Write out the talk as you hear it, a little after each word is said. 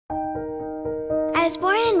I was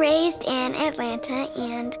born and raised in Atlanta,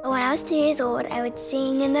 and when I was 3 years old, I would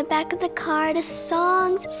sing in the back of the car to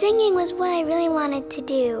songs. Singing was what I really wanted to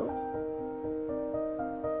do.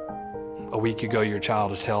 A week ago, your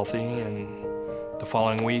child is healthy, and the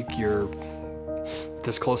following week, you're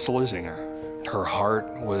this close to losing her. Her heart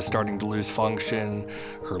was starting to lose function.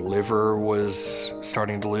 Her liver was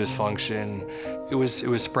starting to lose function. It was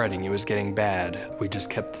spreading. It was getting bad. We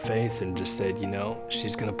just kept the faith and just said, you know,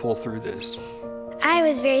 she's going to pull through this. I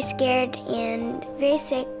was very scared and very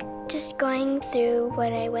sick. Just going through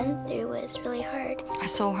what I went through was really hard. I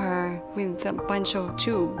saw her with a bunch of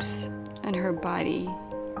tubes in her body.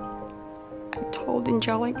 I told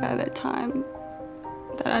Angelica at that time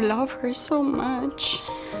that I love her so much.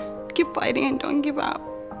 Keep fighting and don't give up.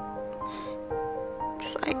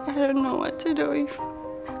 Because I don't know what to do if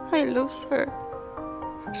I lose her.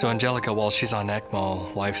 So Angelica, while she's on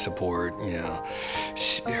ECMO life support, you know,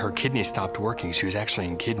 her kidneys stopped working. She was actually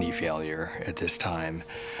in kidney failure at this time,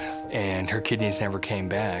 and her kidneys never came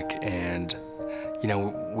back. And you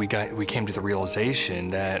know, we came to the realization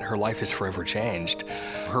that her life is forever changed.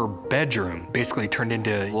 Her bedroom basically turned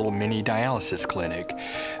into a little mini dialysis clinic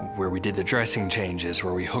where we did the dressing changes,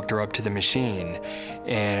 where we hooked her up to the machine,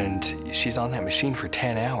 and she's on that machine for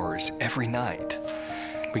 10 hours every night.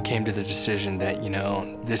 We came to the decision that, you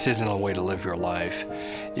know, this isn't a way to live your life.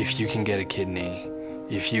 If you can get a kidney,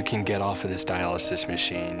 if you can get off of this dialysis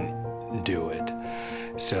machine, do it.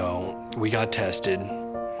 So we got tested,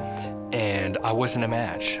 and I wasn't a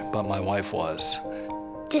match, but my wife was.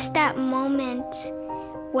 Just that moment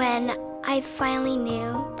when I finally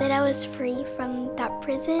knew that I was free from that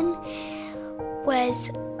prison was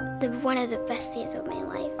one of the best days of my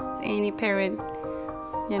life. Any parent,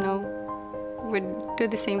 you know, would do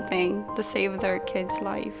the same thing to save their kid's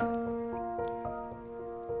life.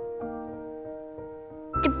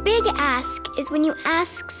 The big ask is when you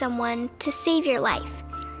ask someone to save your life.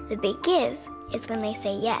 The big give is when they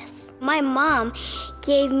say yes. My mom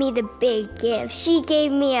gave me the big give. She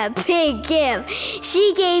gave me a big give.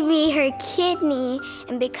 She gave me her kidney,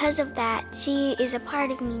 and because of that, she is a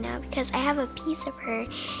part of me now because I have a piece of her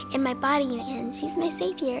in my body, and she's my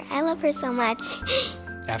savior. I love her so much.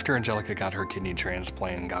 After Angelica got her kidney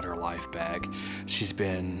transplant and got her life back, she's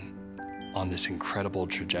been on this incredible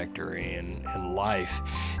trajectory in life,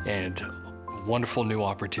 and wonderful new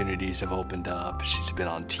opportunities have opened up. She's been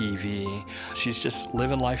on TV. She's just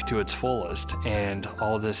living life to its fullest, and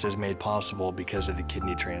all of this is made possible because of the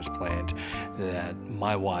kidney transplant that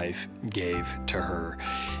my wife gave to her.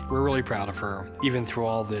 We're really proud of her. Even through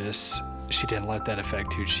all this, she didn't let that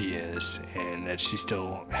affect who she is, and that she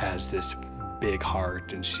still has this big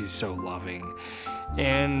heart, and she's so loving.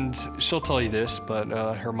 And she'll tell you this, but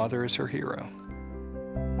her mother is her hero.